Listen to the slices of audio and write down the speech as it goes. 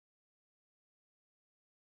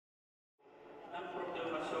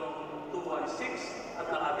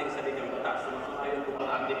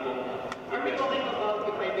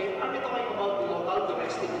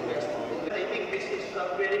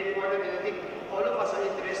very important, and I think all of us are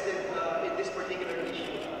interested in this particular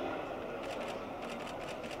issue.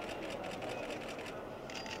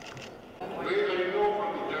 May I know from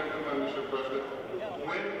the gentleman, Mr. President,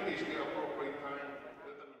 when is the appropriate time?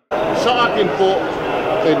 Sa akin po,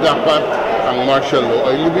 dapat ang martial law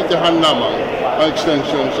ay limitahan lamang ang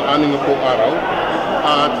extension sa 6 na pong araw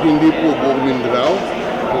at hindi po buong Mindanao,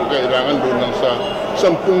 kung kailangan doon lang sa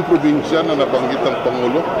 10 probinsya na nabanggit ng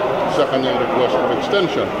Pangulo sa kanyang request of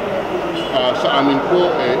extension. Sa amin po,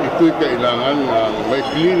 ito'y kailangan ng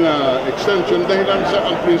maikli na extension dahil sa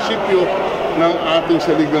ang prinsipyo ng ating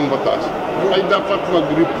saligang batas ay dapat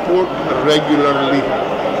mag-report regularly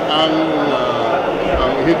ang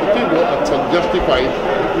ehekutibo at mag-justify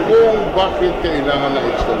kung bakit kailangan ng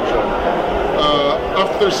extension.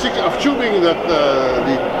 Assuming that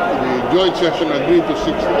the joint session agreed to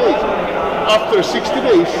 60 days, after 60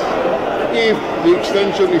 days, if the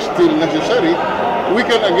extension is still necessary, we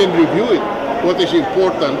can again review it. What is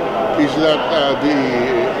important is that the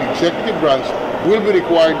executive branch will be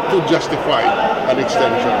required to justify an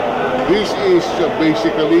extension. This is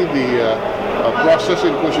basically the process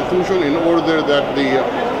in Constitution in order that the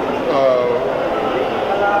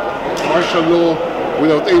martial law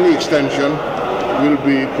without any extension will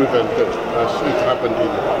be prevented, as it happened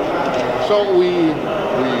here. So we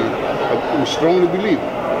strongly believe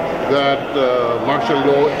that martial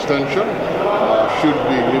law extension should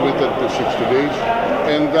be limited to 60 days,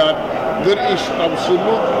 and that there is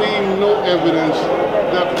absolutely no evidence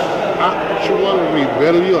that actual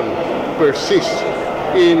rebellion persists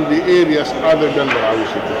in the areas other than Marawi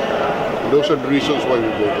City. Those are the reasons why we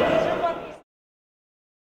voted.